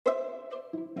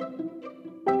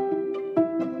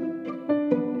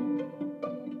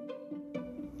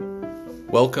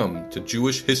Welcome to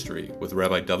Jewish History with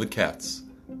Rabbi David Katz,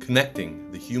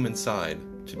 connecting the human side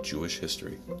to Jewish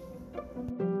history.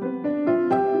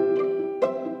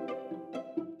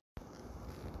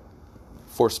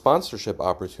 For sponsorship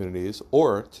opportunities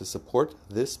or to support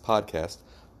this podcast,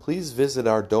 please visit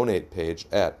our donate page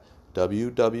at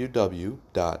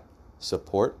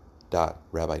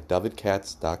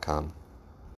www.support.rabbidavidkatz.com.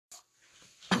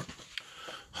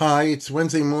 Hi, it's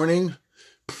Wednesday morning,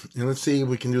 and let's see if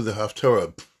we can do the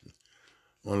Haftarah.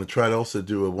 I want to try to also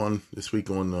do one this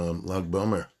week on Lag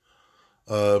B'Omer.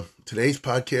 Today's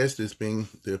podcast is being,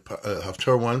 the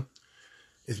Haftarah one,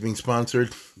 is being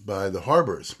sponsored by the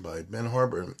Harbors, by Ben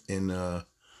Harbor,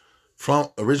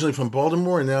 originally from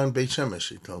Baltimore and now in Beit Shemesh,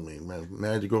 he told me.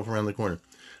 Married to go around the corner.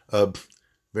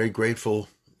 Very grateful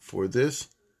for this.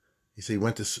 He said he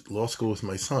went to law school with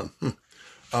my son.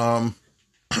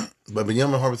 But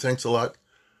Benjamin Harbor, thanks a lot,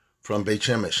 from Beit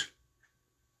Shemesh.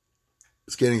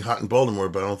 It's getting hot in Baltimore,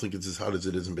 but I don't think it's as hot as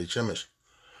it is in Beit Shemesh.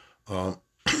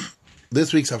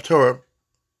 This week's Haftarah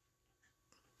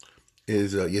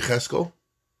is Yecheskel.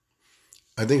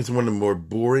 I think it's one of the more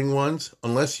boring ones,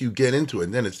 unless you get into it,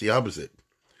 and then it's the opposite.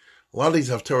 A lot of these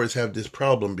Haftarahs have this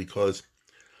problem because,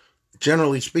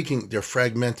 generally speaking, they're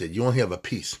fragmented. You only have a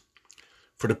piece.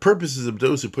 For the purposes of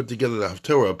those who put together the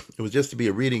Haftarah, it was just to be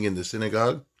a reading in the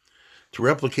synagogue, to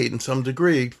replicate in some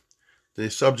degree the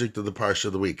subject of the Parsha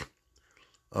of the week.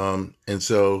 And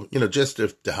so, just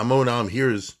if the Hamonam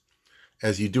hears,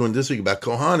 as you do in this week, about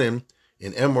Kohanim,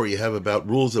 in Emor you have about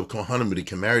rules of Kohanim, that he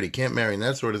can marry, he can't marry, and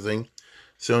that sort of thing.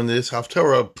 So in this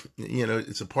Haftarah,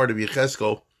 it's a part of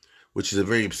Yecheskel, which is a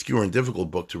very obscure and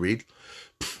difficult book to read,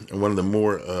 and one of the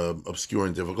more obscure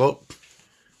and difficult.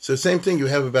 So same thing you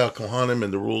have about Kohanim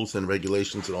and the rules and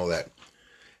regulations and all that.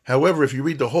 However, if you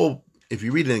read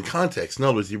it in context, in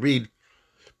other words, you read,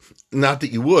 not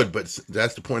that you would, but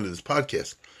that's the point of this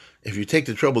podcast. If you take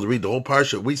the trouble to read the whole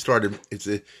parsha, we started.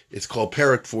 It's called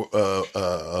Perek for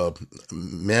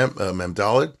Mem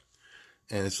Dalet,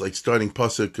 and it's like starting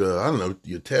pasuk.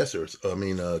 Tes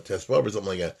Vav or something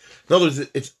like that. In other words,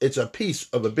 it's a piece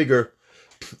of a bigger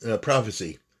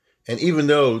prophecy, and even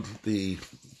though the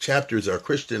chapters are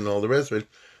Christian and all the rest of it,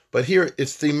 but here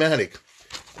it's thematic,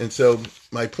 and so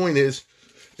my point is,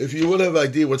 if you would have an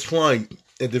idea what's flying,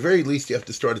 at the very least, you have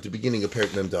to start at the beginning of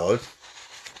Perek Mem Dalet.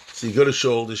 So you go to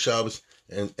Shul, the Shabbos,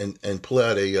 and pull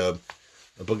out a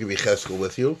book of Yecheskel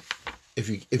with you,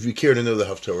 if you care to know the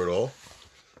Haftarah at all.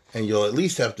 And you'll at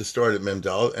least have to start at Mem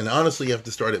Dalet, and honestly, you have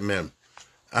to start at Mem.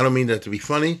 I don't mean that to be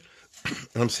funny,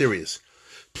 I'm serious.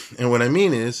 And what I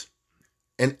mean is,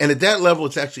 and at that level,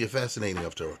 it's actually a fascinating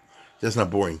Haftarah. That's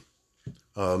not boring.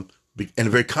 And a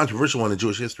very controversial one in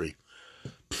Jewish history.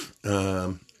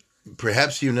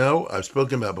 Perhaps I've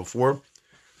spoken about before,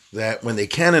 that when they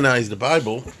canonized the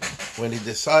Bible, when they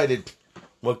decided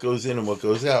what goes in and what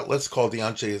goes out, let's call it the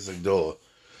Anshe Hagdolah,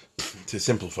 to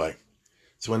simplify.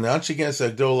 So when the Anshe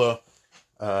Hagdolah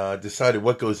decided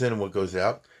what goes in and what goes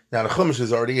out, now the Chumash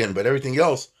is already in, but everything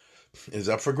else is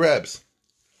up for grabs.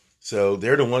 So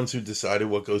they're the ones who decided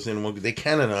what goes in and what goes out. They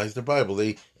canonized the Bible.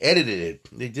 They edited it.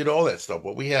 They did all that stuff.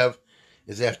 What we have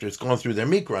is after it's gone through their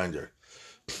meat grinder.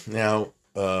 Now,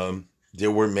 there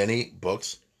were many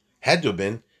books, had to have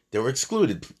been, they were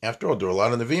excluded. After all, there were a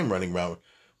lot of Nevi'im running around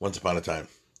once upon a time.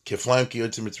 Kiflaim ki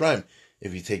yotzim Mitzrayim,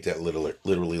 if you take that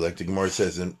literally, like the Gemara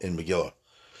says in Megillah.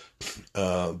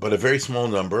 But a very small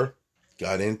number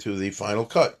got into the final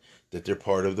cut, that they're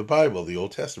part of the Bible, the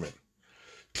Old Testament.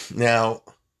 Now,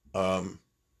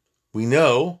 we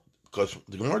know, because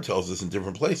the Gemara tells us in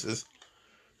different places,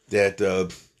 that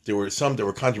there were some that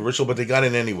were controversial, but they got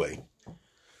in anyway.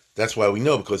 That's why we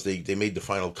know, because they made the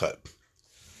final cut.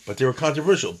 But they were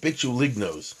controversial. Bikshu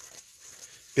Lignos.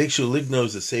 Bikshu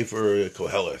Lignos is Sefer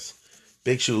Koheles.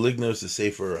 Bikshu Lignos is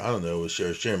Sefer,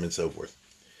 Shir Shirim and so forth.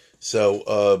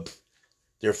 So,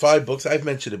 there are 5 books, I've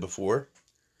mentioned it before,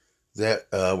 that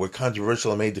were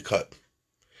controversial and made the cut.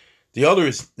 The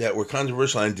others that were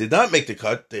controversial and did not make the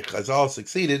cut, the Chazal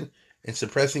succeeded in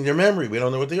suppressing their memory. We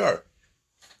don't know what they are.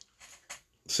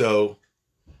 So,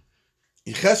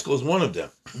 Yecheskel is one of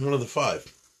them, one of the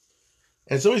 5.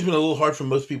 And it's always been a little hard for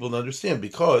most people to understand,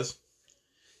 because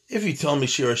if you tell me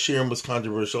Shir Shirim was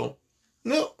controversial,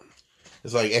 no,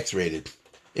 it's like X-rated.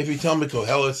 If you tell me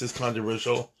Koheles is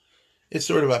controversial, it's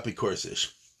sort of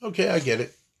apikoursish. Okay, I get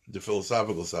it, the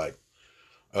philosophical side.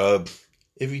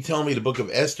 If you tell me the book of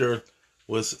Esther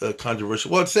was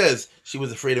controversial, well, it says she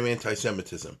was afraid of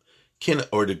anti-Semitism,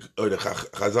 or the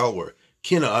Chazal were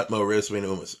Kina Atma Resvein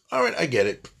Umas. All right, I get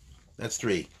it. That's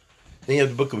 3. Then you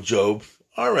have the book of Job.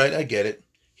 All right, I get it.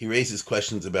 He raises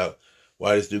questions about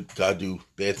why does God do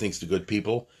bad things to good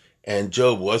people? And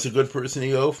Job was a good person,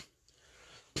 Eov,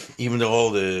 even though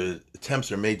all the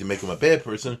attempts are made to make him a bad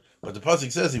person. But the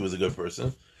pasuk says he was a good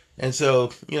person. And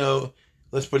so,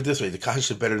 let's put it this way. The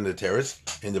Kasha is better than the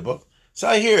Teretz in the book. So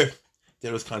I hear that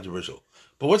it was controversial.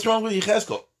 But what's wrong with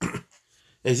Yechezkel?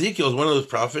 Ezekiel is one of those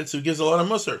prophets who gives a lot of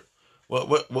musar.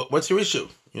 What's your issue?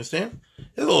 You understand?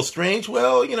 It's a little strange.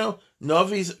 Well,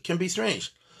 Navis can be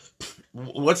strange.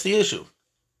 What's the issue?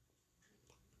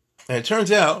 And it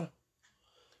turns out,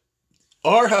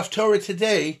 our Haftorah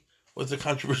today was the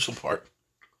controversial part.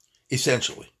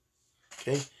 Essentially.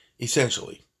 Okay?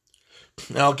 Essentially.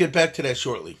 Now, I'll get back to that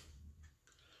shortly.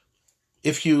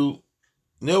 If you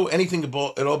know anything at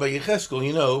all about Yechezkel,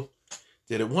 you know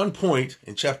that at one point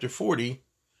in chapter 40,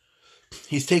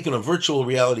 he's taken a virtual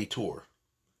reality tour.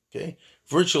 Okay?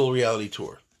 Virtual reality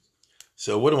tour.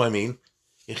 So what do I mean?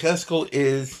 Yechezkel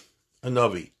is a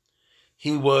Navi.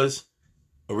 He was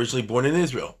originally born in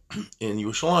Israel, in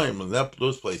Yerushalayim, and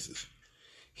those places.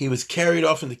 He was carried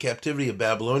off into captivity of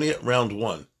Babylonia, round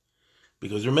 1.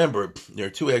 Because remember, there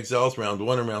are 2 exiles, round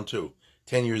 1 and round 2,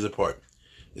 10 years apart.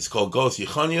 It's called Gos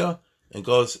Yechaniah and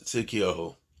Gos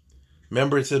Tzidkiyahu.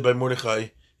 Remember, it says by Mordechai,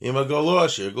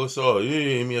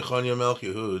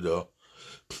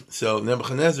 so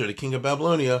Nebuchadnezzar, the king of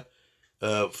Babylonia,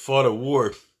 fought a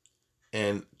war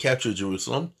and captured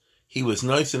Jerusalem. He was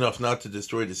nice enough not to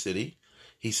destroy the city.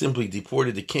 He simply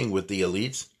deported the king with the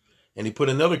elites, and he put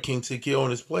another king, Tzidkiyahu,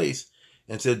 in his place,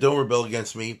 and said, don't rebel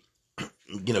against me.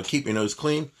 Keep your nose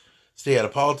clean, stay out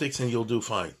of politics, and you'll do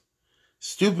fine.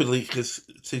 Stupidly, because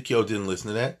Tzidkiyahu didn't listen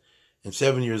to that, and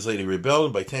 7 years later he rebelled,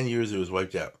 and by 10 years it was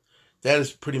wiped out. That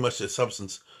is pretty much the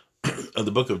substance of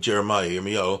the book of Jeremiah,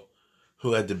 Yirmiyahu,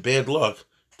 who had the bad luck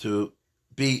to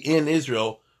be in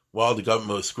Israel while the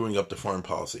government was screwing up the foreign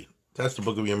policy. That's the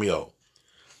book of Yirmiyahu.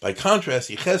 By contrast,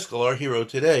 Yechezkel, our hero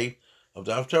today of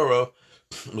the Haftarah,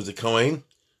 was a Kohen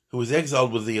who was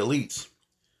exiled with the elites.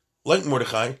 Like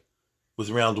Mordechai,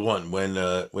 was round 1 when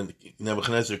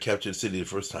Nebuchadnezzar captured the city the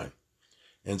first time.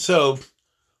 And so,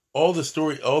 all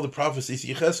the prophecies of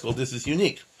Yechezkel, this is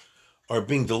unique, are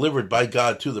being delivered by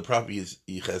God to the prophet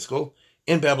Yechezkel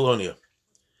in Babylonia.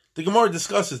 The Gemara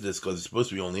discusses this because it's supposed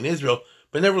to be only in Israel,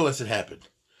 but nevertheless it happened.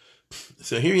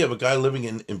 So here you have a guy living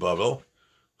in Babel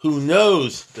who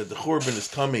knows that the Churban is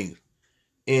coming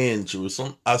in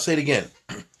Jerusalem. I'll say it again.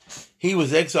 He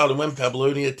was exiled and went to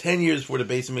Babylonia 10 years before the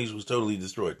Beis Hamikdash was totally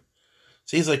destroyed.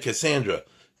 So he's like Cassandra.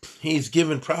 He's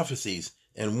given prophecies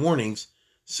and warnings.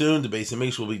 Soon the Beis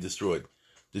Hamikdash will be destroyed.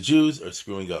 The Jews are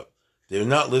screwing up. They're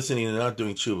not listening. They're not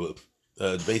doing tshuva.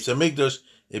 The Beis Hamikdash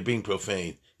is being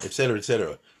profane, etc.,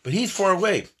 etc. But he's far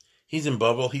away. He's in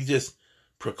Babel. He's just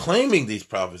proclaiming these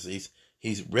prophecies.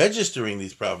 He's registering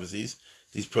these prophecies,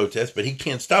 these protests, but he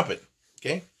can't stop it.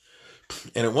 Okay?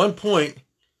 And at one point,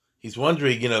 he's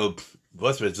wondering,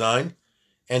 what's with Zion?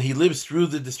 And he lives through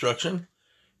the destruction.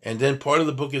 And then part of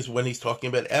the book is when he's talking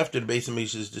about after the Beis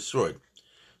Hamikdash is destroyed.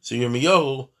 So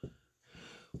Yirmiyahu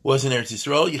was in Eretz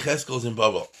Yisrael, Yechezkel is in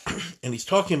Babel. And he's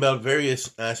talking about various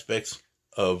aspects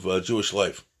of Jewish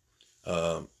life.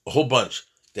 A whole bunch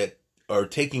that are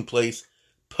taking place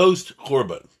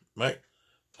post-Churban, right?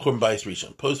 Churban Bayis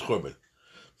Rishon, post-Churban.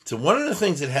 So one of the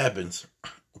things that happens,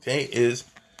 okay, is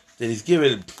that he's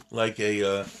given like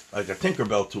a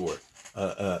Tinkerbell tour,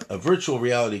 a virtual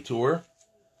reality tour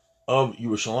of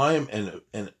Yerushalayim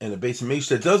and a Beis Hamikdash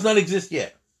that does not exist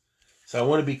yet. So I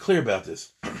want to be clear about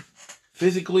this.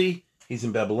 Physically, he's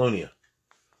in Babylonia.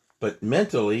 But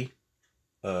mentally,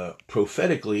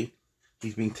 prophetically,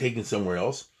 he's being taken somewhere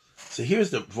else. So here's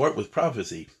the part with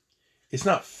prophecy. It's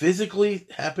not physically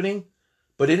happening,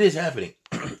 but it is happening.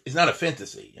 It's not a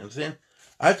fantasy. You understand?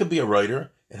 I could be a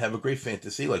writer and have a great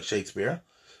fantasy like Shakespeare.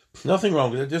 Nothing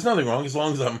wrong with it. There's nothing wrong as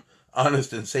long as I'm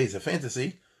honest and say it's a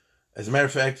fantasy. As a matter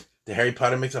of fact, the Harry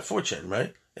Potter makes a fortune,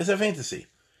 right? It's a fantasy.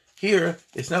 Here,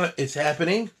 it's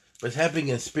happening, but it's happening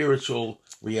in spiritual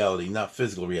reality, not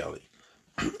physical reality.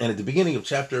 And at the beginning of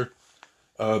chapter,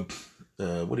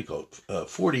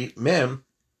 40, Mem,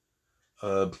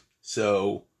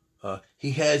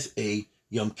 he has a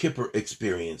Yom Kippur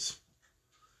experience.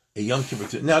 A Yom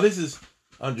Kippur. Now, this is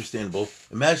understandable.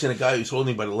 Imagine a guy who's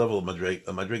holding by the level of Madrig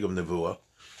of Nevuah,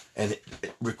 and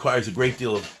it requires a great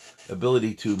deal of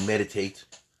ability to meditate,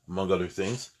 among other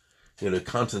things, to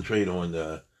concentrate on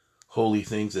the holy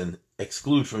things and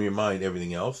exclude from your mind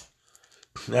everything else.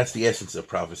 That's the essence of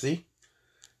prophecy.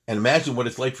 And imagine what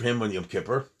it's like for him on Yom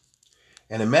Kippur.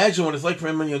 And imagine what it's like for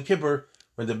him on Yom Kippur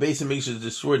when the Beis Hamikdash is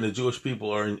destroyed and the Jewish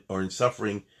people are in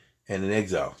suffering and in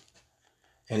exile.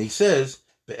 And he says,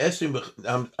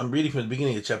 I'm reading from the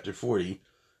beginning of chapter 40,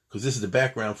 because this is the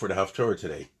background for the Haftorah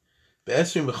today.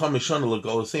 Be'esrim b'chamish shana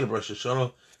l'goloseinu b'Rosh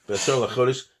Hashanah b'asar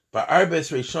l'chodesh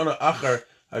ba'arbes reishana achar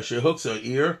asher huksa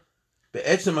ir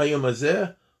be'etzem hayom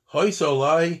hazeh hoysa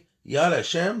olai yad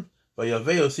Hashem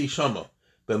v'yavei osi shama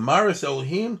b'maris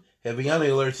Elohim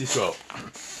heviyani l'Eretz Yisrael.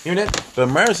 Hear that?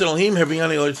 B'maris Elohim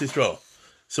heviyani l'Eretz Yisrael.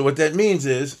 So what that means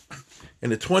is, in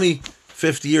the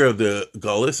 25th year of the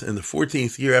Galus, and the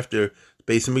 14th year after the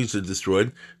Beis Hamikdash was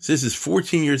destroyed, so this is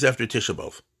 14 years after Tisha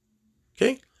B'Av.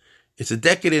 Okay? It's a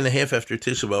decade and a half after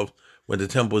Tisha B'Av when the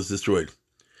temple was destroyed.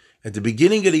 At the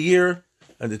beginning of the year,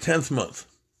 on the 10th month,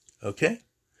 okay?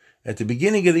 At the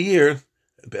beginning of the year,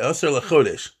 Be'asar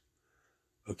l'chodesh,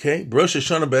 okay? Rosh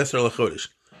Hashanah Be'asar l'chodesh.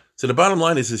 So the bottom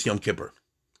line is this Yom Kippur,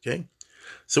 okay?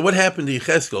 So what happened to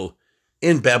Yechezkel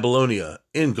in Babylonia,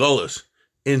 in Golus,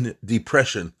 in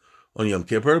depression on Yom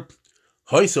Kippur?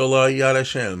 Hoysola Yad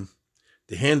Hashem,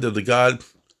 the hand of the God,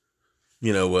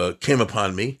 came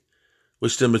upon me,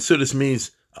 which the Metzudas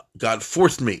means God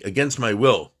forced me against my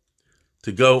will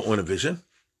to go on a vision.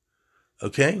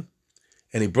 Okay?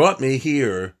 And he brought me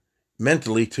here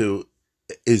mentally to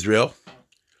Israel.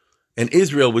 And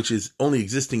Israel, which is only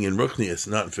existing in Ruchnius,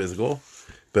 not in physical.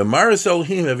 But Maris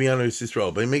Elohim Heviyanu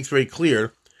Yisrael. But he makes very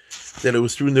clear that it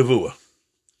was through Nevuah.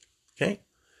 Okay?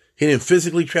 He didn't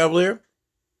physically travel there,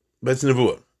 but it's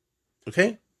Nevuah.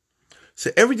 Okay? So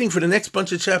everything for the next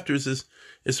bunch of chapters is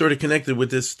sort of connected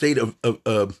with this state of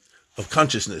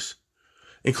consciousness,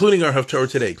 including our Haftarah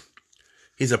today.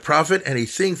 He's a prophet, and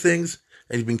he's seeing things,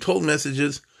 and he's being told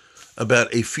messages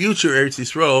about a future Eretz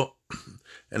Yisrael,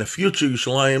 and a future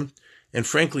Yerushalayim, and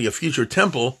frankly, a future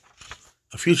temple,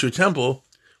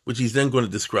 which he's then going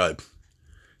to describe.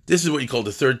 This is what you call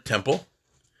the third temple.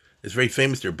 It's very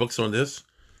famous. There are books on this.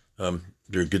 There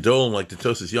are Gedolim like the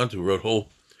Tosas Yontu, who wrote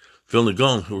Vilna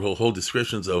Gaon, who wrote whole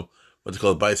descriptions of what they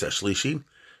call Bayis HaShlishi.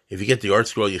 If you get the art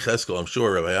scroll Yechezkel, I'm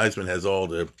sure Rabbi Eisman has all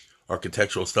the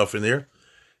architectural stuff in there.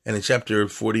 And in chapter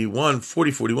 41,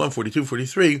 42,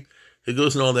 43, it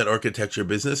goes in all that architecture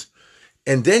business.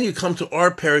 And then you come to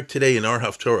our parak today in our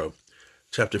Haftorah,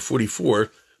 chapter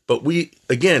 44. But we,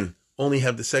 again, only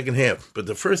have the second half. But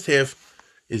the first half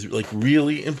is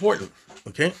really important.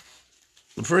 Okay?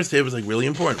 The first half is really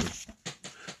important.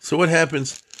 So what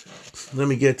happens? Let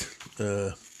me get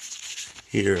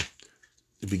here,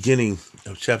 the beginning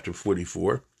of chapter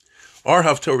 44. Our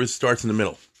Haftorah starts in the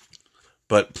middle.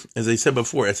 But as I said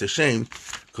before, it's a shame,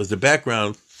 because the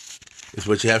background is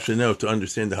what you have to know to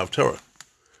understand the Haftorah.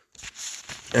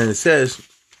 And it says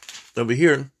over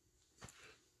here,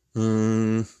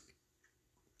 Vayashav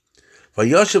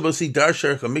osi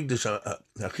darsher hamikdash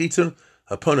hachitzon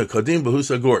hapona kodim behus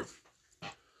agor.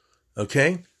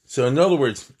 Okay? So in other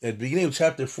words, at the beginning of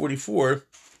chapter 44,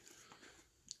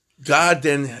 God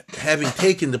then, having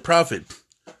taken the prophet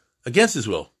against his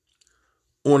will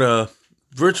on a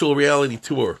virtual reality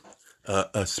tour,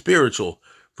 a spiritual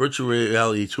virtual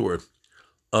reality tour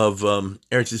of Eretz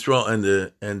Yisrael and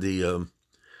the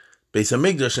Beis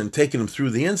Hamikdash, and taking him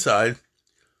through the inside.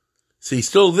 So he's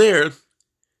still there.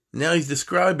 Now he's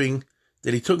describing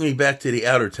that he took me back to the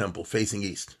outer temple facing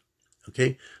east,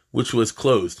 okay, which was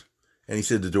closed. And he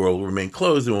said the door will remain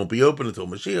closed. It won't be open until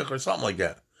Mashiach or something like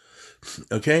that.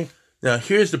 Okay? Now,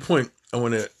 here's the point I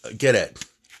want to get at.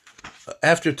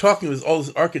 After talking with all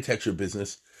this architecture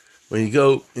business, when you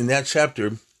go in that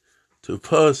chapter to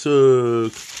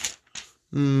Pasuk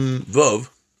Vav,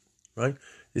 right?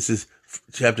 This is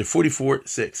chapter 44,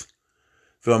 6.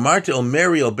 V'amarta el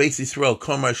Meri el Beis Yisrael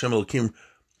Kol Hashem Elokim.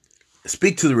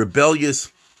 Speak to the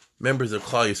rebellious members of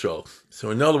Klal Yisrael. So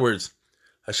in other words,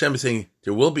 Hashem is saying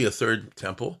there will be a third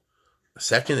temple, a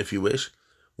second if you wish,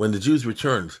 when the Jews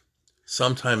returned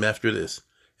sometime after this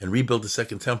and rebuilt the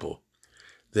second temple.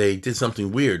 They did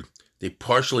something weird. They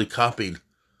partially copied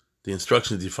the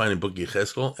instructions defined in Book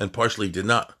Yechezkel and partially did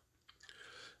not.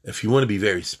 If you want to be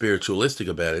very spiritualistic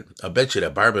about it, I bet you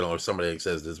that Barbanel or somebody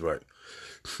says this right.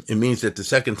 It means that the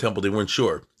second temple, they weren't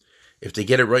sure. If they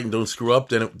get it right and don't screw up,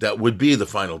 then that would be the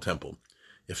final temple.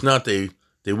 If not, they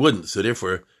wouldn't. So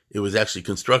therefore, it was actually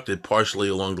constructed partially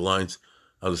along the lines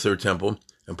of the third temple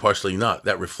and partially not.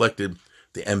 That reflected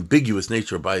the ambiguous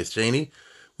nature of Bayis Sheni,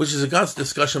 which is a constant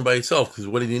discussion by itself, because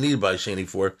what did you need Bayis Sheni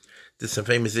for? This is a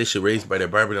famous issue raised by the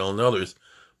Barbanel and others.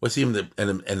 What's even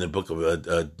in the book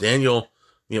of Daniel?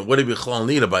 What do you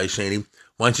need a Bayis Sheni?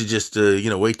 Why don't you just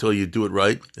wait till you do it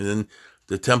right, and then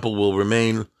the temple will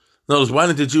remain. Notice, why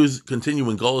didn't the Jews continue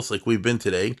in Golus like we've been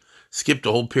today? Skip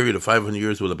the whole period of 500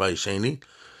 years with a Bayis Sheni,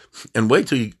 and wait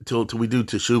till we do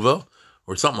Teshuvah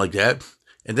or something like that,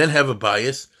 and then have a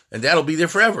bias, and that'll be there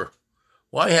forever.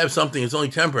 Why have something that's only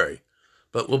temporary?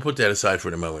 But we'll put that aside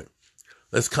for the moment.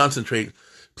 Let's concentrate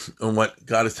on what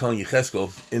God is telling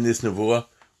Yecheskel in this Nevuah,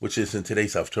 which is in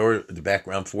today's Haftorah, the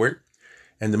background for it.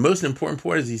 And the most important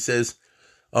part is he says,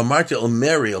 Amarta el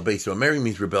Meri el Beis Yisrael. Meri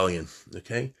means rebellion.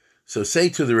 Okay? So say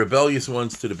to the rebellious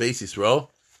ones, to the Beis Yisrael,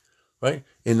 right?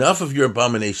 Enough of your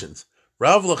abominations.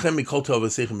 Rav lachem mikol tov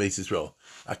v'seichem Beis Yisrael.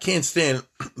 I can't stand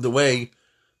the way,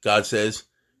 God says,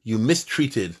 you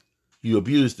mistreated, you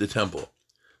abused the temple.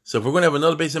 So if we're going to have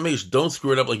another Beis Hamikdash, don't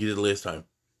screw it up like you did last time.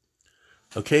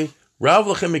 Okay? Rav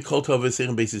lachem mikol tov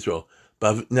v'seichem Beis Yisrael.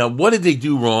 But now, what did they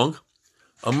do wrong?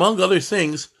 Among other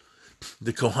things,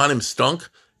 the Kohanim stunk,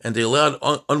 and they allowed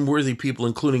unworthy people,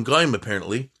 including Goyim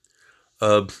apparently,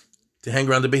 to hang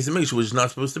around the Beis Hamikdash, which is not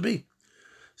supposed to be.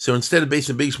 So instead of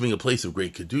Beis Hamikdash being a place of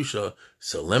great kedusha,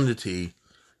 solemnity,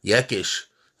 yekish,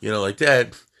 like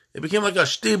that, it became like a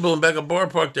shtibel and back a bar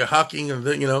park. They're hocking and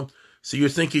So you're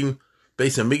thinking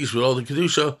Beis Hamikdash with all the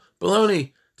kedusha,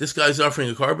 baloney. This guy's offering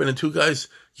a carbon, and two guys,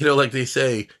 like they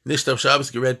say, Nishtav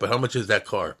Shabbos Geret, but how much is that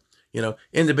car?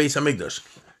 In the Beis Hamikdash.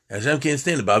 Hashem can't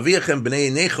stand it. Ba'aviachem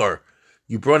b'nei nechar.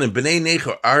 You brought in b'nei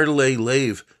nechar, arlei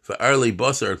leiv, for arlei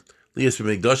basar, lias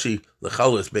b'mikdashi,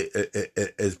 l'chal as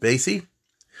basi.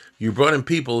 You brought in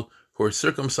people who are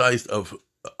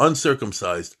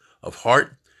uncircumcised of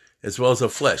heart, as well as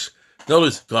of flesh.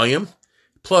 Notice, Goyim,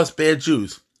 plus bad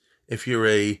Jews. If you're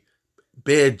a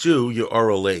bad Jew, you're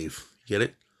Arel Leiv. Get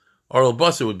it? Arel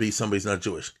Basar would be somebody's not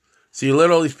Jewish. So you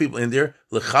let all these people in there,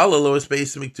 l'chala lois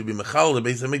beis hamikdash, to be mechal the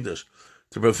Beis Hamikdash,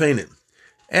 to profane it.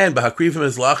 And b'hakrivim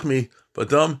es lachmi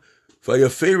v'dam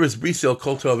v'yaferes brisel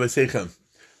kol tov v'seichem.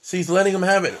 So he's letting them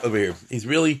have it over here. He's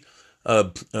really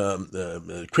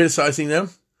criticizing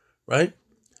them, right?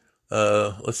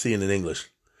 Let's see in English.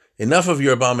 Enough of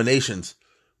your abominations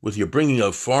with your bringing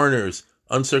of foreigners,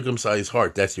 uncircumcised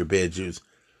heart, that's your bad Jews,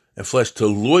 and flesh, to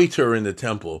loiter in the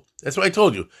temple. That's what I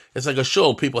told you. It's like a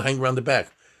shul, people hang around the back.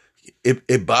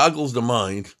 It boggles the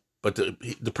mind, but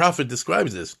the prophet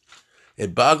describes this.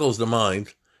 It boggles the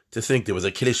mind to think there was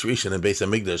a Kiddush Rishon in Beis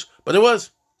Hamikdash, but there was.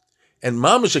 And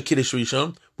mamash a Kiddush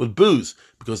Rishon with booze,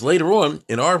 because later on,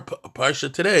 in our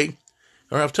parsha today,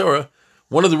 our Haftorah,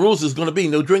 one of the rules is going to be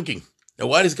no drinking. Now,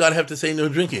 why does God have to say no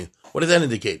drinking? What does that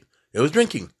indicate? It was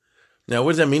drinking. Now,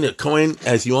 what does that mean? A Kohen,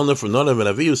 as you all know from Nadav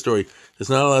and Avihu's story, is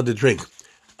not allowed to drink.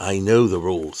 I know the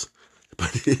rules.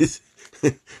 But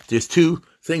there's two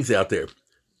things out there.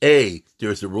 A,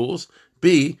 there's the rules.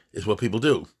 B, is what people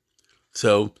do.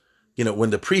 So,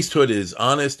 when the priesthood is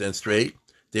honest and straight,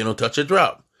 they don't touch a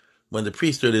drop. When the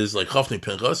priesthood is like Chofni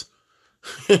Pinchas,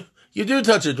 you do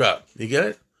touch a drop. You get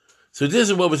it? So this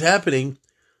is what was happening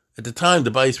at the time the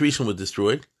Bayis Rishon was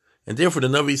destroyed. And therefore the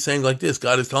Navi is saying like this,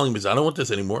 God is telling me, I don't want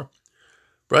this anymore.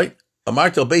 Right?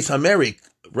 Amartel Beis Hameri,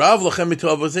 Rav lachem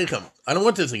mitov v'seichem. I don't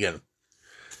want this again.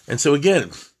 And so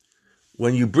again,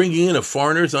 when you bring in of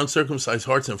foreigners, uncircumcised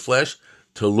hearts and flesh,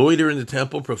 to loiter in the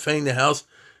temple, profane the house,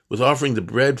 with offering the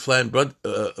bread, fat, and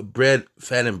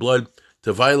blood,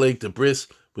 to violate the bris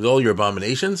with all your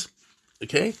abominations,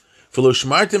 okay? For lo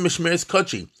shmartem mishmeres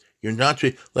kachi, you're not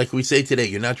like we say today.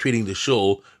 You're not treating the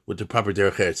shul with the proper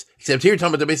derech eretz. Except here, you're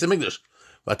talking about the Beis Hamikdash.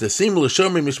 But the sim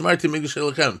l'shomri mishmartem migdash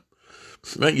elechem.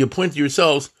 Right? You point to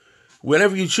yourselves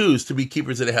whenever you choose to be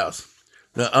keepers of the house.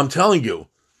 Now, I'm telling you,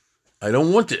 I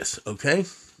don't want this. Okay,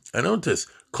 I don't want this.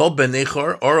 Kol ben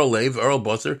nechar, aral leiv, aral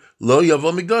basar, lo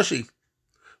yavo migdashi.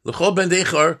 L'chol ben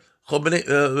nechar, chol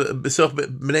besoch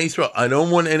b'nei Yisrael. I don't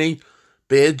want any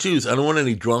bad Jews. I don't want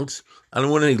any drunks. I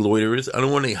don't want any loiterers. I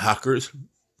don't want any hawkers.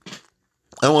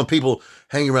 I don't want people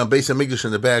hanging around Beis Hamikdash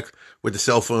in the back with the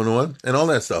cell phone on and all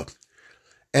that stuff.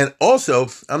 And also,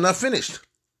 I'm not finished,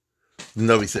 the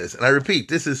Navi says. And I repeat,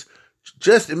 this is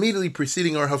just immediately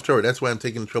preceding our Haftorah. That's why I'm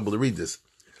taking the trouble to read this.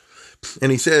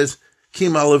 And he says,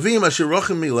 Kim alavim asher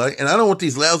rochem milai, and I don't want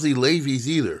these lousy Levies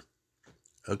either.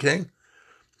 Okay?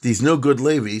 These no good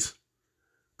Levies.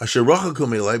 Asher rochem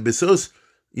milai, besos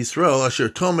Yisrael, asher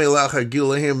tomei lachar gil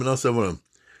lehem v'nosavonam.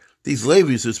 These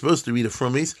Levies are supposed to be the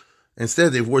frummies.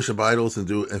 Instead, they worship idols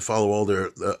and follow all their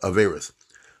averas.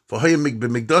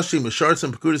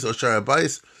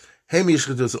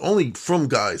 Only from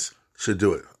guys should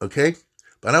do it, okay?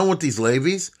 But I don't want these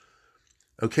Levies,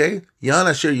 okay?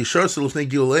 I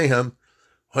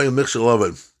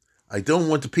don't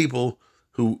want the people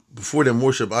who before them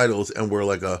worship idols and were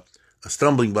like a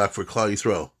stumbling block for Klal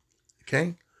Yisrael,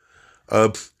 okay?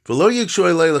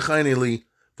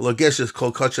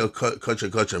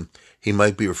 He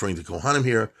might be referring to Kohanim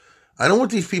here. I don't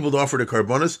want these people to offer the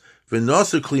karbonos.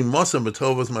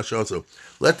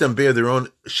 Let them bear their own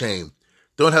shame.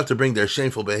 Don't have to bring their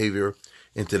shameful behavior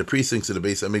into the precincts of the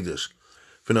Beis Hamikdash.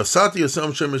 I don't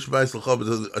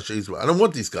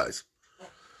want these guys.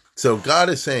 So God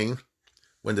is saying,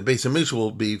 when the Beis Hamikdash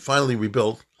will be finally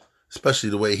rebuilt, especially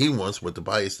the way he wants, with the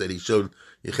bias that he showed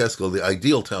Yecheskel, the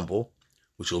ideal temple,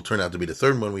 which will turn out to be the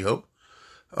third one, we hope.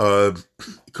 It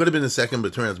could have been the second, but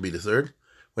it turned out to be the third.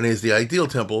 When it is the ideal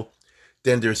temple,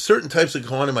 then there's certain types of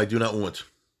Kohanim I do not want.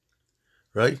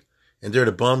 Right? And they're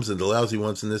the bums and the lousy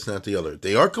ones and this and that and the other.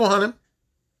 They are Kohanim.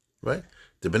 Right?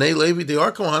 The B'nai Levi, they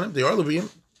are Kohanim. They are Leviim.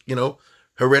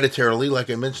 Hereditarily, like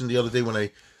I mentioned the other day when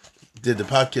I did the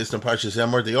podcast on Parshas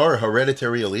Emor, they are a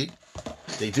hereditary elite.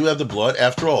 They do have the blood.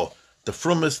 After all, the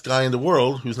frummest guy in the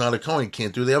world who's not a Kohen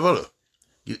can't do the Avodah.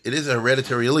 It is a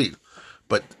hereditary elite.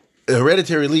 But a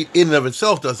hereditary elite in and of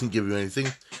itself doesn't give you anything.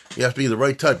 You have to be the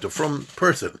right type, the frum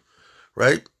person.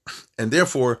 Right? And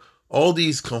therefore, all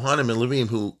these Kohanim and Levim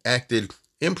who acted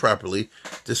improperly,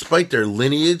 despite their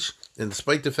lineage, and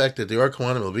despite the fact that they are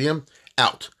Kohanim and Levim,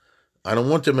 out. I don't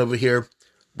want them over here,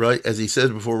 right? As he says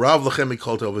before, Rav Lachem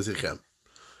Mikol Tov V'Zichem.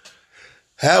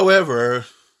 However,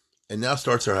 and now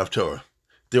starts our Haftorah,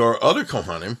 there are other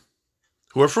Kohanim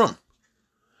who are from.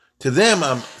 To them,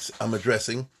 I'm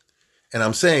addressing, and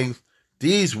I'm saying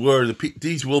these will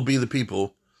be the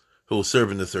people who will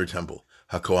serve in the third temple.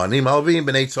 HaKohanim Alvim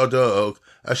B'nei Tzadok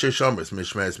Asher Shomros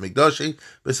Mishmeres Mikdashi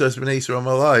B'Sas B'nei Yisrael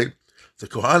Malai. The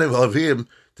Kohanim Alvim,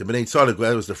 the B'nei Tzadok,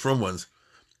 that was the from ones.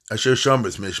 Asher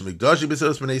Shomros Mishmeres Mikdashi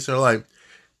B'Sas B'nei Yisrael Malai.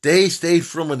 They stayed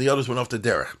from when the others went off the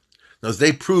derech. Now, as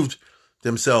they proved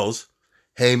themselves,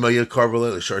 hey Maya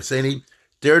Karvel Sharseni,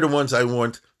 they're the ones I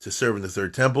want to serve in the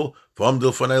third temple. Hey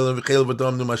Maya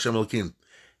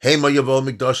Vol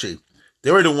Mikdashi.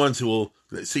 They were the ones who will.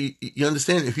 See, you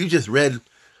understand? If you just read,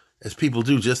 as people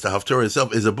do, just the Haftorah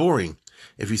itself is a boring.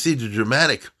 If you see the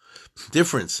dramatic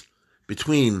difference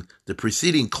between the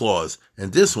preceding clause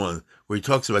and this one, where he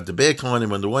talks about the bad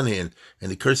Kohanim on the one hand, and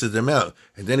he curses them out,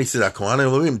 and then he says, Kohanim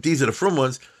Levim, these are the from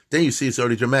ones, then you see it's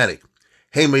already dramatic.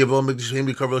 They're the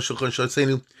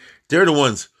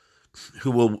ones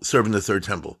who will serve in the third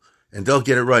temple, and they'll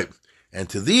get it right. And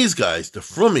to these guys, the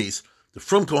frummies, the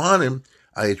from Kohanim,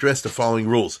 I address the following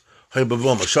rules. Then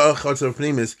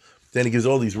he gives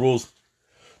all these rules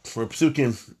for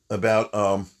psukim about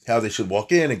how they should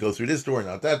walk in and go through this door and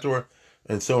not that door,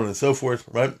 and so on and so forth,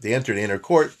 right? They enter the inner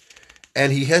court,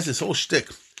 and he has this whole shtick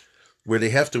where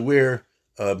they have to wear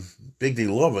big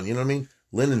lovan, you know what I mean?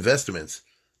 Linen vestments,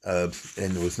 and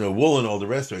there was no wool and all the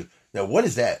rest of it. Now, what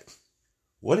is that?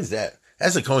 What is that?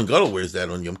 As a Kohen Gadol wears that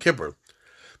on Yom Kippur.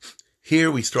 Here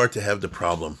we start to have the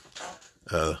problem.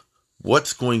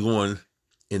 What's going on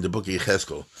in the book of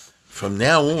Yecheskel? From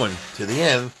now on to the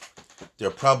end, there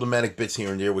are problematic bits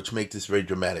here and there which make this very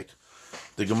dramatic.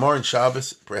 The Gemara in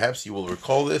Shabbos, perhaps you will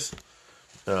recall this.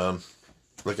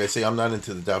 Like I say, I'm not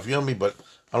into the Daf Yomi, but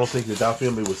I don't think the Daf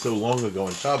Yomi was so long ago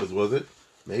in Shabbos, was it?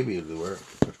 Maybe they were.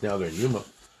 Now they're in Yuma.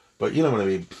 But you know what I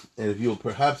mean. And if you'll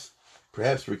perhaps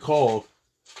recall,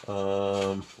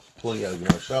 pulling out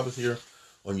Gemara Shabbos here,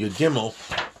 on Yud Gimel,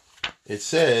 it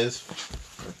says,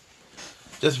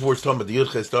 just before it's talking about the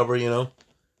Yud Ches Davar, you know,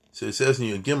 so it says in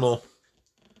Yud Gimel,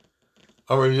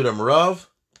 Amar Yud Amarav,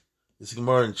 this is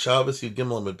Gemara in Shabbos, Yud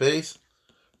Gimel Amid Beis,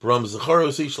 Baram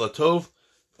Zacharos Ish Latov,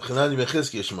 Chanani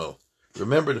Mechizkiah Shmo.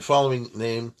 Remember the following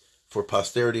name for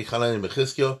posterity, Chanani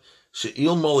Mechizkiah,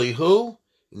 She'il Molihu,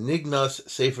 Nignas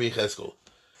Sefer Yecheskel.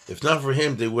 If not for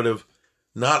him, they would have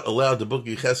not allowed the book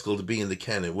of Yecheskel to be in the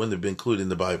canon. It wouldn't have been included in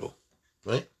the Bible.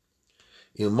 Right?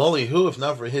 Il Molihu, if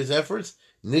not for his efforts,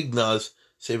 Nignas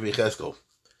Sefer Yecheskel.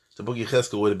 The book of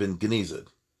Yecheskel would have been Genizad.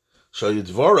 Shal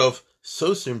Yudvarov,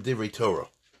 Sosim Divrei Torah.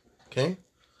 Okay?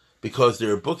 Because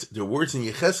there are words in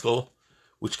Yecheskel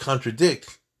which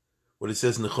contradict what it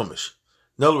says in the Chumash.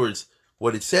 In other words,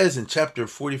 what it says in chapter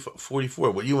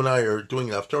 44, what you and I are doing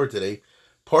in Haftarah today,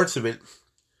 parts of it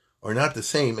are not the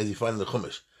same as you find in the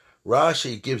Chumash.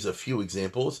 Rashi gives a few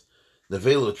examples.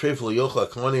 Nevelo trefel yochla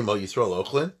kohanim al Yisrael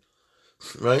ochlin.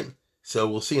 Right? So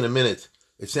we'll see in a minute.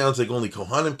 It sounds like only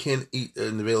Kohanim can eat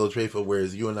nevelo trefel,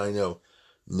 whereas you and I know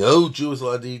no Jew is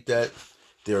allowed to eat that.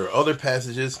 There are other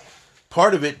passages.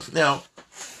 Part of it, now,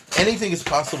 anything is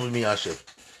possible in Miyashiv.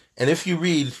 And if you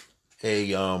read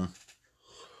you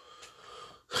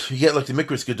get like the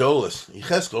Mikras Gedolos,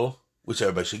 Yecheskel, which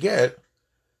everybody should get,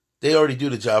 they already do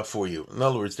the job for you. In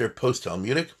other words, they're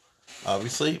post-Talmudic,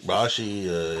 obviously, Rashi,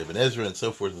 Ibn Ezra, and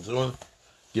so forth and so on.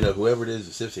 You know, whoever it is,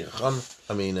 Sifsi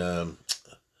Acham,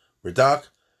 Radak,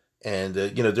 and,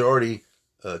 they're already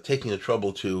taking the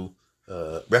trouble to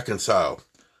reconcile.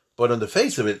 But on the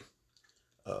face of it,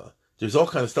 there's all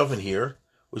kind of stuff in here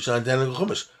which is identical to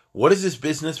Chumash. What is this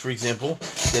business, for example,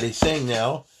 that he's saying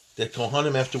now that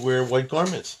Kohanim have to wear white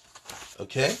garments?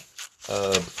 Okay?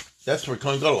 That's for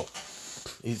Kohen Gadol.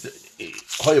 He's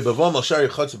Hoya Bavam Shari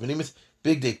Chotzer Panimis.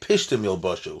 Big day Pishtim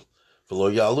Yilbashu.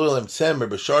 V'lo Yalu Lem Tzemer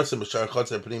B'Sharsim B'Shar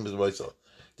Chotzer Panimis V'Oisel.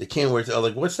 They came where it's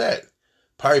like, what's that?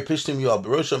 Pari Pishtim Yal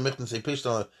Barosha Michtan say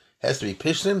Pishtim has to be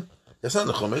Pishtim. That's not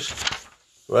the Chumash,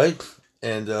 right?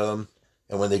 And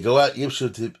when they go out,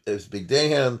 Yibshu to Big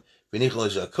Dayham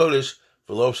V'Nichol Kodesh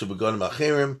V'Lo Shebegon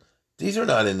Machirim. These are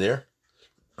not in there.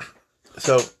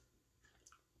 So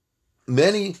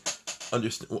many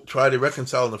try to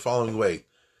reconcile in the following way: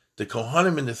 the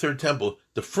Kohanim in the third temple,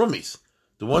 the Frumis,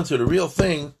 the ones who are the real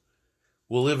thing,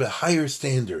 will live a higher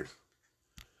standard.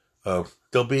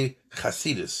 They'll be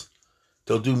Chasidus.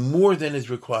 They'll do more than is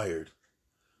required,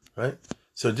 right?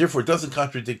 So therefore, it doesn't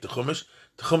contradict the Chumash.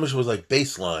 The Chumash was like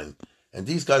baseline, and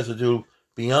these guys will do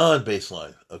beyond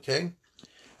baseline, okay?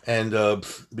 And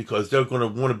because they're going to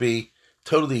want to be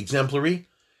totally exemplary.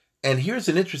 And here's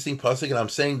an interesting pasuk, and I'm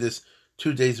saying this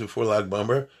 2 days before Lag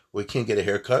B'Omer, where we can't get a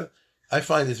haircut. I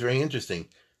find this very interesting.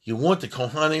 You want the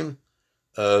Kohanim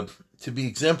to be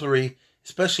exemplary,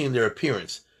 especially in their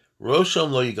appearance. Rosham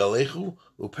lo yigalechu,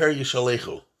 uper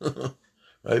yishalechu.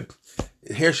 Right?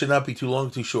 Hair should not be too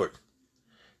long, too short.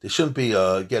 They shouldn't be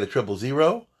get a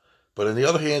 000, but on the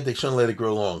other hand, they shouldn't let it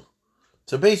grow long.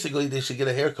 So basically, they should get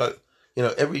a haircut,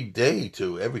 every day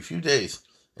to every few days,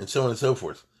 and so on and so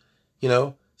forth.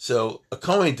 So a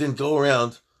Kohen didn't go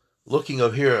around looking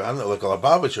up here, I don't know, like a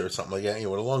Lubavitcher or something like that,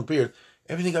 with a long beard.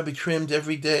 Everything got to be trimmed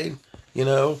every day. You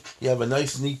have a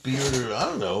nice, neat beard, or I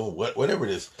don't know, whatever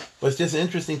it is. But it's just an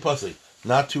interesting pasuk.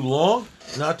 Not too long,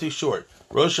 not too short.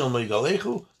 Roshel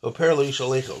meigalechu, oper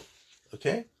leishalechu.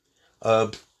 Okay?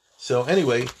 So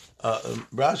anyway,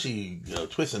 Rashi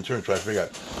twists and turns try to figure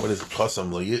out what is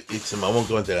chasam lo yitzim. I won't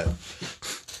go into that.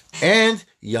 And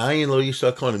yayin lo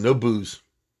yishakon, no booze,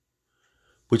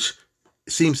 which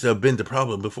seems to have been the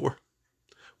problem before,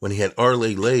 when he had Arle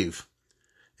Lev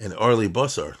and Arle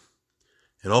Basar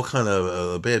and all kind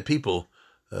of bad people.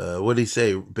 What did he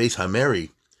say? Beis Hameri.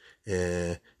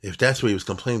 If that's what he was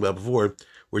complaining about before,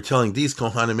 we're telling these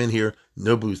Kohanim in here,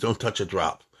 no booze, don't touch a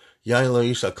drop. Yain lo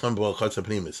yishak kan b'al chatzah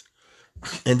pnimis.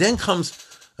 And then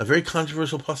comes a very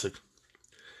controversial pasuk.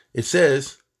 It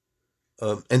says,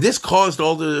 and this caused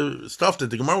all the stuff that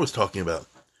the Gemara was talking about.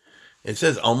 It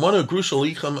says, Almana Grusha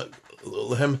licham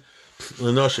lehem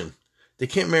lenoshin. They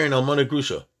can't marry an Almana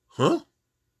Grusha. Huh?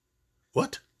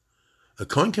 What? A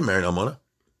Kohen can marry an Almana.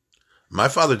 My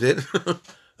father did.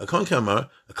 A Kohen can't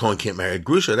marry a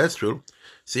Grusha, that's true.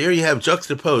 So here you have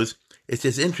juxtaposed. It's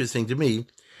just interesting to me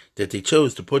that they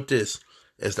chose to put this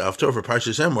as the Haftorah for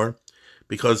Parshas Emor,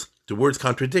 because the words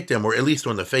contradict them, or at least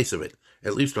on the face of it.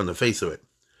 Almana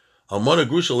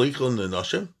Grusha licham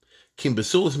lenoshin. Kim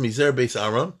besulas mizer beis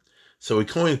Aaron. So a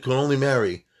Kohen can only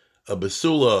marry a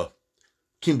Basula,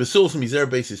 Kim Basulas Mizer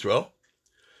Beis Yisrael.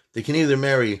 They can either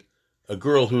marry a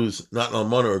girl who's not an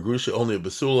Almana or a Grusha, only a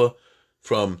Basula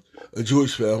from a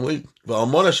Jewish family.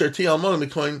 Almana Sherti Almana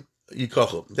Mikoin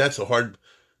Yikachel. That's a hard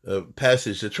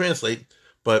passage to translate,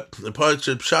 but the part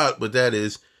of shot with that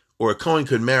is, or a Kohen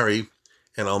could marry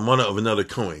an Almana of another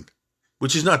Kohen,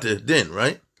 which is not the din,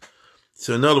 right?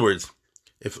 So in other words,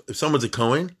 if someone's a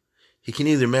Kohen, he can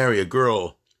either marry a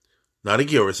girl, not a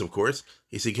Gioris, of course.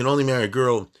 He said he can only marry a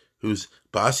girl who's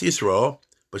Bas Yisrael,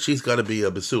 but she's got to be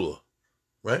a Basula,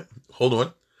 right? Hold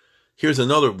on. Here's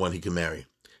another one he can marry.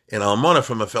 An Almana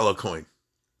from a fellow Kohen.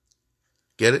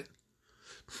 Get it?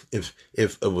 If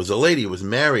it was a lady who was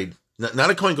married,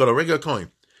 not a Kohen, got a regular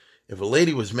Kohen. If a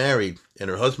lady was married and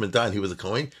her husband died and he was a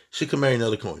Kohen, she could marry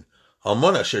another Kohen.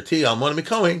 Almana, Sherti, Almana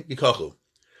Mikohen, Yikachu.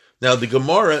 Now the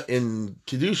Gemara in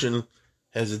Kiddushin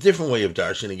has a different way of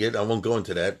darshaning it. I won't go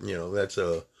into that. That's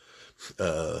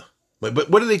but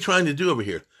what are they trying to do over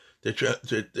here?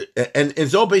 And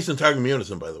it's all based on Targum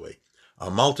Yonason, by the way.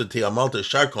 Amalta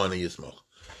Sharkon Yismach.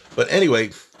 But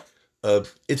anyway,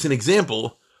 it's an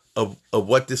example of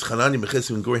what this Hanani Mechesed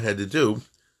and Gorin had to do.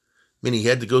 Meaning he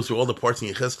had to go through all the parts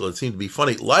in Yecheskel. It seemed to be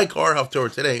funny, like our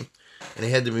Haftorah today, and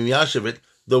he had to be miyashav it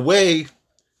the way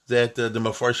that the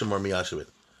Mefarshim are miyashav it.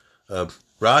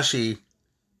 Rashi,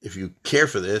 if you care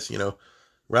for this,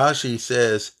 Rashi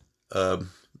says,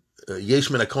 Yesh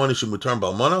min HaKohanim shemutar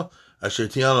b'almana, asher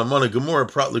tiyan almana gemura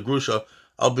prat legrusha,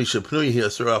 al b'shepnui hi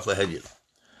asur af lehedyet.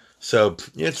 So,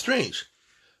 it's strange.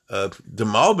 The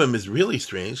Malbim is really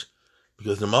strange,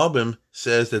 because the Malbim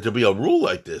says that there'll be a rule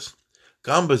like this.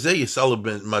 Gam bazeh yisalu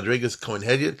ben madregas kohen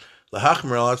hedyet,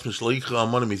 lahachmer al atzmi shloicha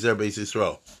almana mizer beis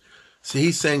Yisrael. So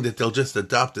he's saying that they'll just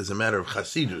adopt as a matter of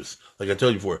chasidus, like I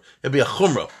told you before. It'll be a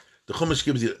chumrah. The Chumash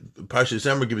gives you, Parshas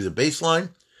Emor gives you a baseline,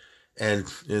 and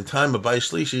in the time of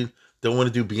Bayis Shlishi, they want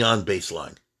to do beyond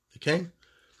baseline. Okay?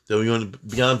 that were going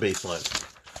beyond baseline.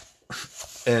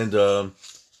 And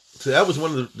so that was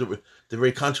one of the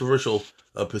very controversial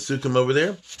pasukim over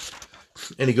there.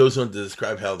 And he goes on to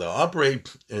describe how they'll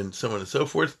operate and so on and so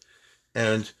forth.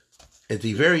 And at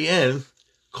the very end,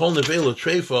 Kol nevelo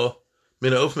treifa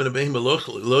min ha'of min ha'beim lo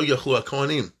yachlu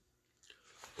ha'kohanim.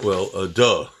 Well,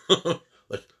 duh.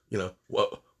 Like,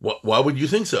 why would you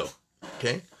think so?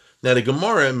 Okay. Now the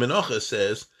Gemara in Menachos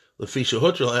says, Lefi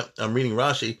shehotra, I'm reading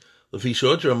Rashi, Lefi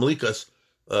shehotra melikas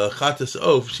chatas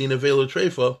of shina velo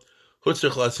treifa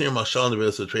hutzrich lasir mashal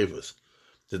nevelos treifas.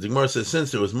 The Gemara says,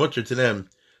 since it was mutter to them,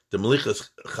 the melikas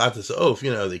chatas of,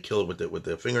 they kill it with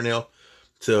the fingernail.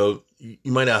 So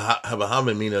you might not have a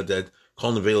hamamina that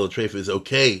kol nevelo treifa is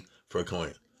okay for a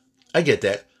kohen. I get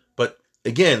that, but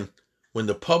again, when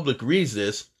the public reads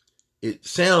this, it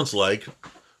sounds like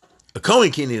a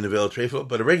kohen can't eat nevelo treifa,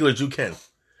 but a regular Jew can.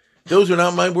 Those are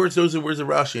not my words; those are words of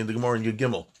Rashi in the Gemara in Yud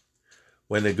Gimel.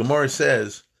 When the Gemara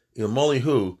says, "Il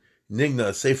molihu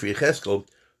nigna sefer Yecheskel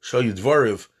shoyu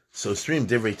dvarav so stream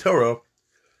divrei Torah,"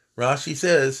 Rashi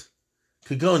says,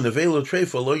 "Kagon nevelo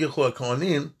treifa lo yachlu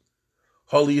hakohanim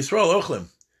hali Yisrael ochlim."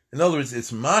 In other words,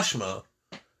 it's mashma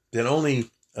that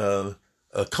only a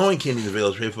kohen can't eat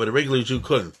nevelo treifa, but a regular Jew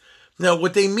couldn't. Now,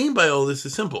 what they mean by all this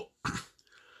is simple.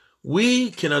 We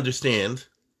can understand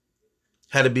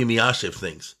how to be miyashiv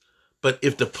things. But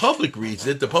if the public reads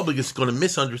it, the public is going to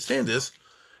misunderstand this,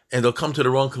 and they'll come to the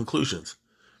wrong conclusions.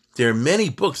 There are many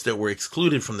books that were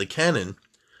excluded from the canon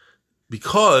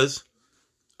because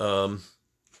they're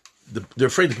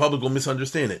afraid the public will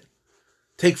misunderstand it.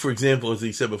 Take, for example, as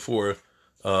he said before,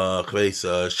 Shir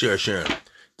Hashirim.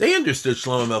 They understood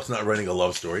Shlomo Melch's not writing a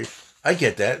love story. I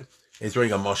get that. He's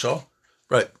writing a mashal.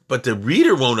 Right. But the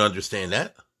reader won't understand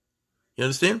that. You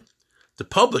understand? The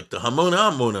public, the Hamon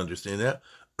Am, won't understand that.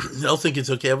 They'll think it's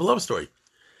okay to have a love story.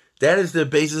 That is the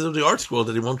basis of the art scroll,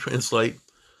 that they won't translate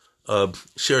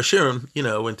Shir Hashirim,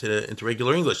 into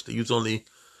regular English. They use only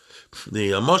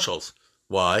the mashals.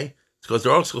 Why? It's because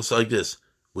the art scroll is like this.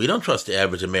 We don't trust the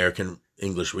average American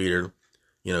English reader,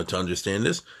 to understand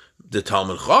this. The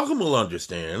Talmud Chacham will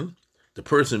understand. The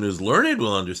person who's learned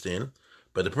will understand.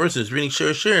 But the person who's reading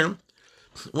Shir Hashirim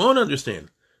won't understand.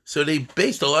 So they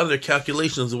based a lot of their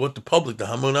calculations of what the public, the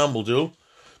Hamonam, will do,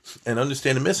 and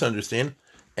understand and misunderstand.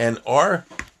 And our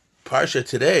Parsha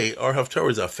today, our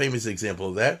Haftarah, is a famous example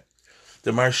of that.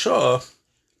 The Maharsha,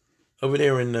 over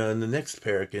there in the next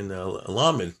parak in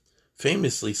Lamed,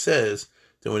 famously says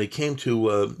that when it came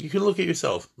to, you can look at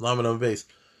yourself, Lamed on base,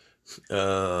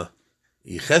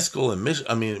 Yecheskel and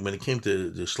when it came to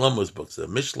the Shlomo's books, the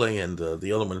Mishlei and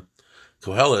the other one,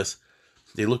 Koheles,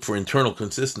 they looked for internal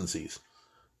consistencies.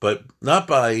 But not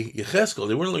by Yecheskel.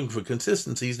 They weren't looking for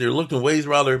consistencies. They were looking ways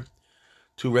rather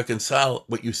to reconcile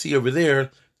what you see over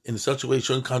there in such a way it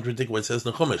shouldn't contradict what it says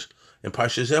in the Chumash, in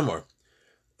Parsha Zemor.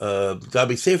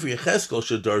 Gabi Sefer Yecheskel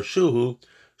shedarshuhu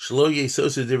shelo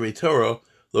yesosa divrei Torah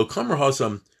lo kamer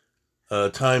hasam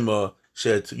time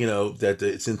that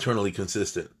it's internally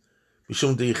consistent.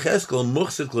 Mishum de Yecheskel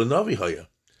muchzik lenavi haya.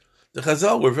 The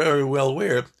Chazal were very well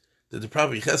aware that the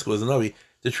prophet Yecheskel was a navi.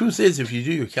 The truth is, if you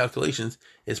do your calculations,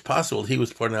 it's possible he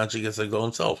was part of Anshe Yecheskel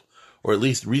himself, or at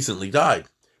least recently died.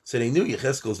 So they knew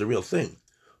Yecheskel is the real thing.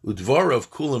 Udvarav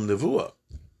kulam nevuah.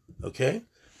 Okay?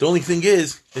 The only thing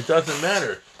is, it doesn't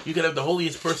matter. You could have the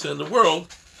holiest person in the world.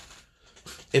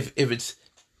 If it's,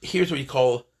 here's what you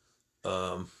call,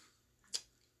 what's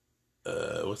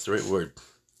the right word?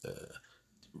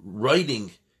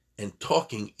 Writing and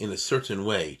talking in a certain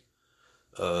way.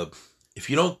 If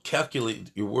you don't calculate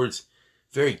your words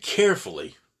very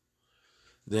carefully,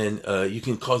 then you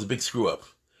can cause a big screw up.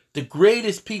 The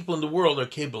greatest people in the world are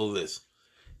capable of this.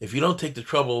 If you don't take the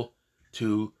trouble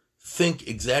to think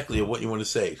exactly of what you want to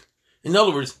say. In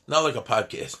other words, not like a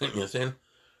podcast, you understand?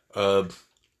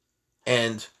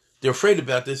 And they're afraid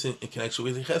about this in connection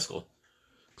with Yecheskel.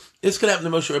 This could happen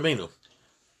to Moshe Rabbeinu.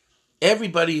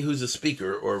 Everybody who's a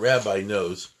speaker or a rabbi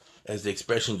knows, as the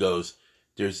expression goes,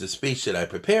 there's the speech that I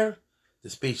prepare, the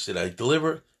speech that I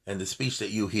deliver, and the speech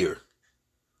that you hear.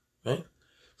 Right?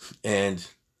 And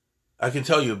I can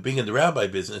tell you, being in the rabbi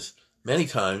business, many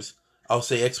times I'll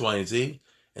say X, Y, and Z,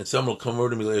 and someone will come over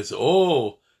to me later and say,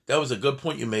 oh, that was a good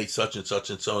point you made, such and such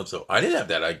and so and so. I didn't have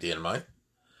that idea in mind.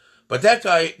 But that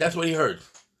guy, that's what he heard.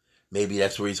 Maybe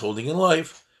that's where he's holding in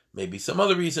life. Maybe some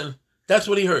other reason. That's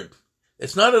what he heard.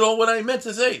 It's not at all what I meant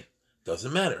to say.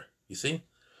 Doesn't matter. You see?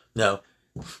 Now,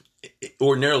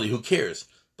 ordinarily, who cares?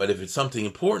 But if it's something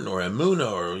important or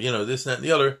Emunah or, this, that, and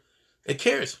the other, it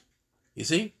cares. You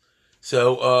see?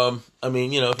 So,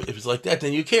 if it's like that,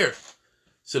 then you care.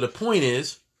 So the point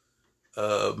is,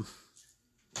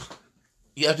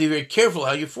 you have to be very careful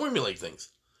how you formulate things.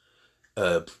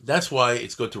 That's why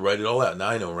it's good to write it all out. Now,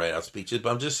 I don't write out speeches,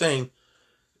 but I'm just saying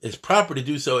it's proper to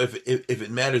do so if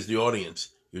it matters the audience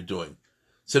you're doing.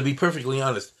 So to be perfectly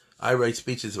honest, I write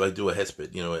speeches if I do a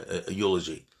hesped, a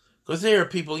eulogy. Because there are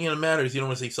people, it matters. You don't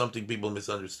want to say something people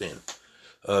misunderstand.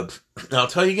 Now, I'll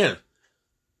tell you again.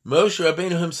 Moshe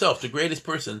Rabbeinu himself, the greatest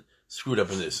person, screwed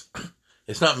up in this.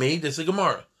 It's not me, this is a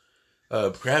Gemara.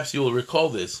 Perhaps you will recall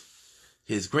this.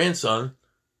 His grandson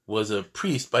was a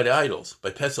priest by the idols,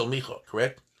 by Pesel Micha,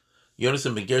 correct?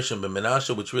 Yonasan ben Gershom ben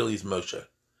Menashe, which really is Moshe.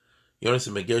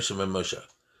 Yonasan ben Gershom ben Moshe.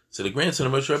 So the grandson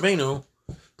of Moshe Rabbeinu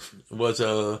was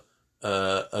a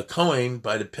Kohen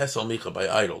by the Pesel Micha, by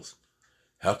idols.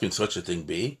 How can such a thing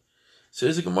be? So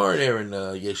there's a Gemara there in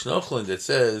Yesh Nochlin that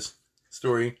says,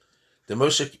 story, that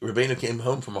Moshe Rabbeinu came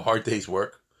home from a hard day's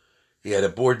work. He had a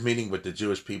board meeting with the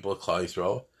Jewish people, Klal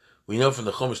Yisrael. We know from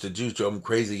the Chumash the Jews drove him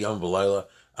crazy, Yom V'Layla,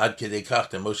 Ad Kedei Kach,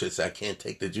 that Moshe said, I can't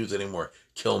take the Jews anymore,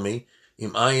 kill me.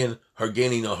 Im Ayin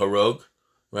Hargeni no Harog,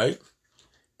 right?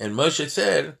 And Moshe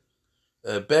said,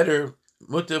 better,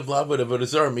 Mutav Lavod Avodah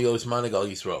Zarah Milos Managal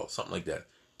Yisrael, something like that.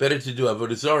 Better to do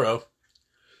Avodah Zarah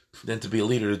than to be a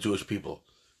leader of the Jewish people.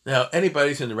 Now,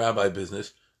 anybody's in the rabbi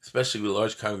business, especially with a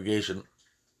large congregation,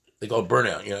 they call it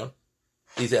burnout,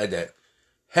 He's had that.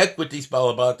 Heck with these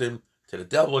balabatim, to the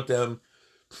devil with them,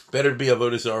 better to be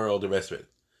Avodah Zarah, all the rest of it.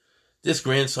 This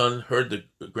grandson heard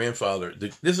the grandfather,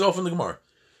 this is all from the Gemara,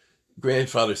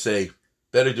 grandfather say,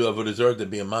 better do Avodah Zarah than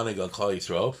be a manig on Klal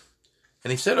Yisrael.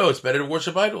 And he said, it's better to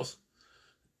worship idols.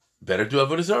 Better do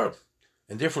Avodah Zarah.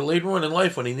 And therefore, later on in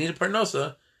life, when he needed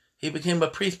Parnasa, he became a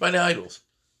priest by the idols.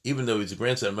 Even though he's a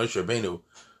grandson of Moshe Rabbeinu,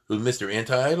 who's Mr.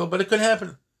 Anti-Idol, but it could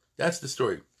happen. That's the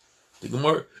story. The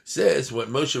Gemara says what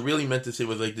Moshe really meant to say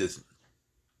was like this.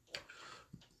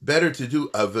 Better to do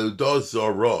Avodah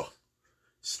Zarah,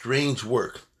 strange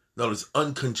work, notice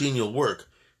uncongenial work,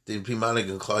 than be manig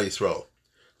and Klal Yisrael.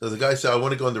 So the guy said, I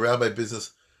want to go in the rabbi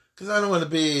business because I don't want to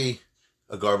be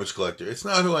a garbage collector. It's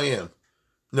not who I am.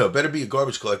 No, better be a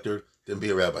garbage collector than be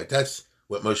a rabbi. That's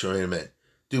what Moshe Rabbeinu meant.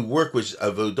 Do work which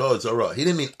Avodah Zarah. He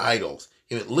didn't mean idols.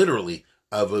 He meant literally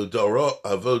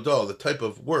Avodah, the type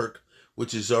of work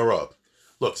which is Zarah.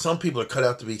 Look, some people are cut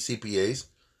out to be CPAs,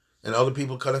 and other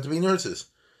people cut out to be nurses.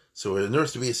 So for a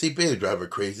nurse to be a CPA would drive her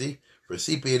crazy. For a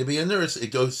CPA to be a nurse,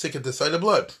 it goes sick at the sight of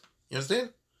blood. You understand?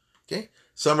 Okay?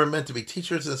 Some are meant to be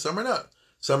teachers and some are not.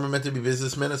 Some are meant to be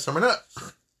businessmen and some are not.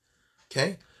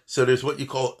 Okay? So there's what you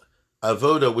call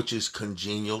avoda, which is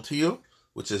congenial to you,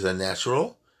 which is a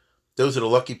natural. Those are the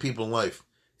lucky people in life.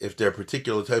 If their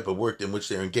particular type of work in which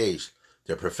they're engaged,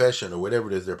 their profession or whatever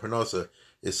it is, their parnasa,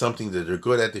 is something that they're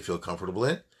good at, they feel comfortable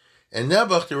in. And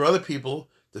Nebuch, there are other people,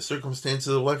 the circumstances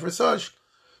of life are such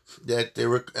that they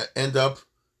end up,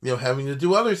 having to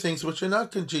do other things which are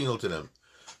not congenial to them.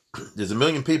 There's a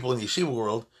million people in the yeshiva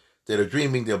world that are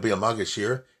dreaming they'll be a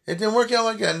magashir. It didn't work out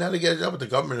like that. Now they get a job with the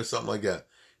government or something like that.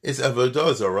 It's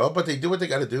avodah zarah, but they do what they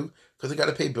got to do because they got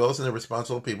to pay bills and they're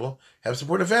responsible people, have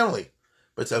support a family.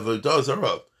 But it's avodah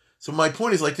zarah. So my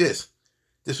point is like this.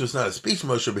 This was not a speech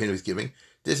Moshe Rabbeinu was giving.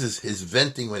 This is his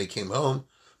venting when he came home.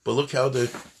 But look how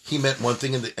he meant one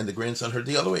thing and the grandson heard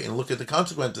the other way. And look at the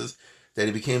consequences that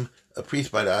he became a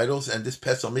priest by the idols. And this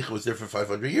Pesel Micha was there for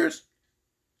 500 years.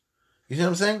 You see what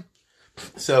I'm saying?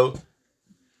 So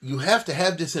you have to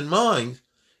have this in mind.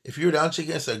 If you're at Anshe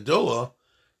Agdola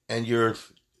and you're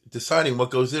deciding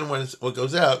what goes in, what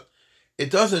goes out,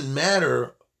 it doesn't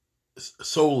matter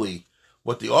solely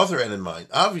what the author had in mind.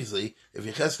 Obviously, if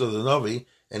Yechezkel the Navi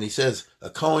and he says a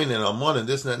Kohen and a Amon and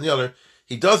this and that and the other,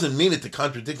 he doesn't mean it to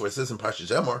contradict what it says in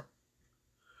Parshas Emor,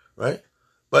 right?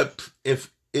 But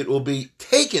if it will be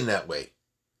taken that way,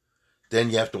 then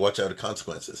you have to watch out the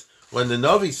consequences. When the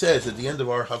Navi says at the end of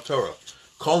our Haftorah,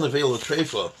 Kol Nevelo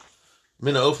Treifa,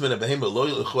 Mina Of Mina Behema Lo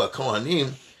Yiluchu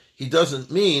HaKohanim, he doesn't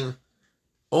mean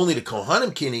only the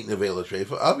Kohanim can eat Nevelo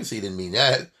Treifa. Obviously, he didn't mean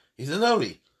that. He's a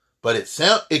Navi. But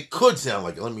it could sound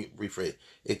like it. Let me rephrase.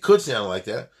 It could sound like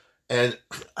that. And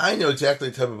I know exactly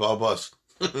the type of Balbas.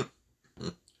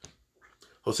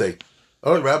 He'll say,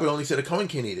 oh, the rabbi only said a Kohen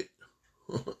can't eat it.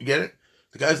 You get it?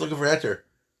 The guy's looking for Heter.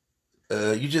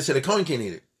 You just said a Kohen can't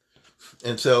eat it.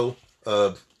 And so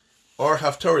our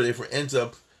Haftorah, therefore, ends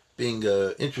up being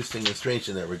interesting and strange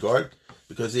in that regard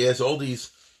because he has all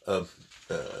these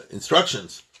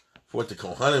instructions for what the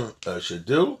Kohanim should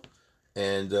do.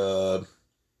 And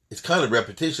it's kind of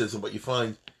repetitious of what you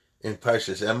find in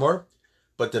Parshas Emor.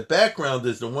 But the background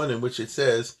is the one in which it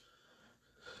says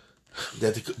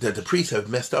that the priests have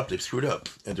messed up, they've screwed up.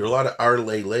 And there are a lot of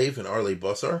Arlei Lev and Arlei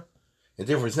Basar. And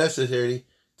therefore it's necessary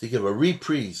to give a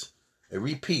repeat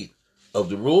of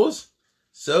the rules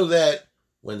so that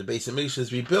when the Beis Hamikdash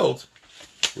is rebuilt,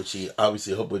 which he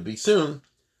obviously hoped would be soon,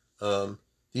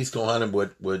 these Kohanim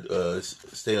would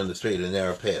stay on the straight and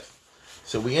narrow path.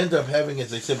 So we end up having,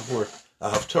 as I said before,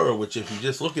 a Haftarah, which if you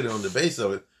just look at it on the base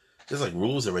of it, there's like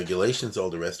rules and regulations, all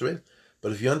the rest of it.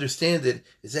 But if you understand it,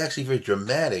 it's actually very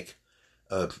dramatic,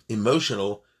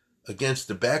 emotional, against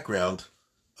the background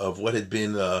of what had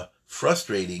been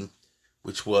frustrating,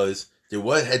 which was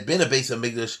had been a Beis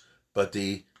Hamikdash, but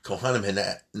the Kohanim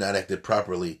had not acted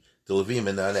properly. The Levim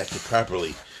had not acted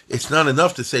properly. It's not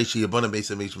enough to say Sheyabana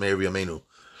Beis Hamikdash Me'er Yameinu.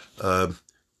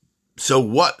 So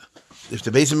what? If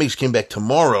the Beis Hamikdash came back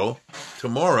tomorrow,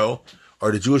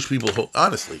 are the Jewish people,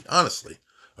 honestly, are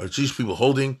the Jewish people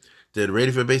holding that are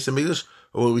ready for Beis Hamikdash,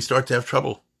 or will we start to have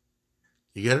trouble?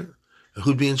 You get it?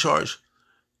 Who'd be in charge?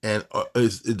 And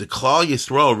is the Klal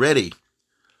Yisrael ready,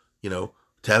 to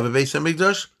have a Beis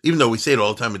Hamikdash? Even though we say it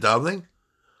all the time in davening,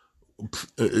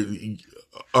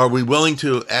 are we willing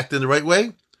to act in the right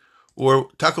way? Or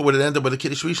Taka would it end up with a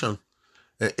Kiddush Rishon?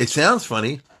 It sounds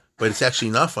funny, but it's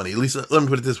actually not funny. At least let me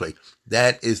put it this way.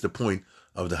 That is the point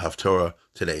of the Haftarah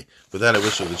today. With that, I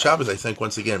wish you the Shabbos. I thank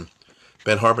once again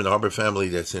Ben Harper and the Harper family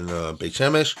that's in Beit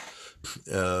Shemesh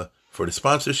for the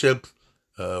sponsorship.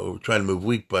 We're trying to move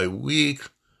week by week.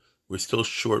 We're still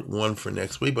short one for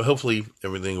next week, but hopefully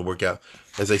everything will work out.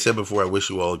 As I said before, I wish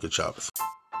you all a good Shabbos.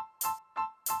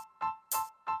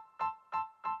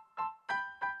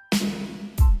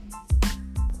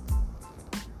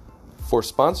 For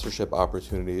sponsorship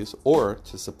opportunities or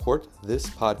to support this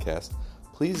podcast,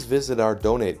 please visit our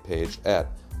donate page at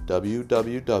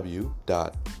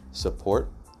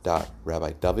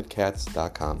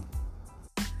www.support.rabbidavidkatz.com.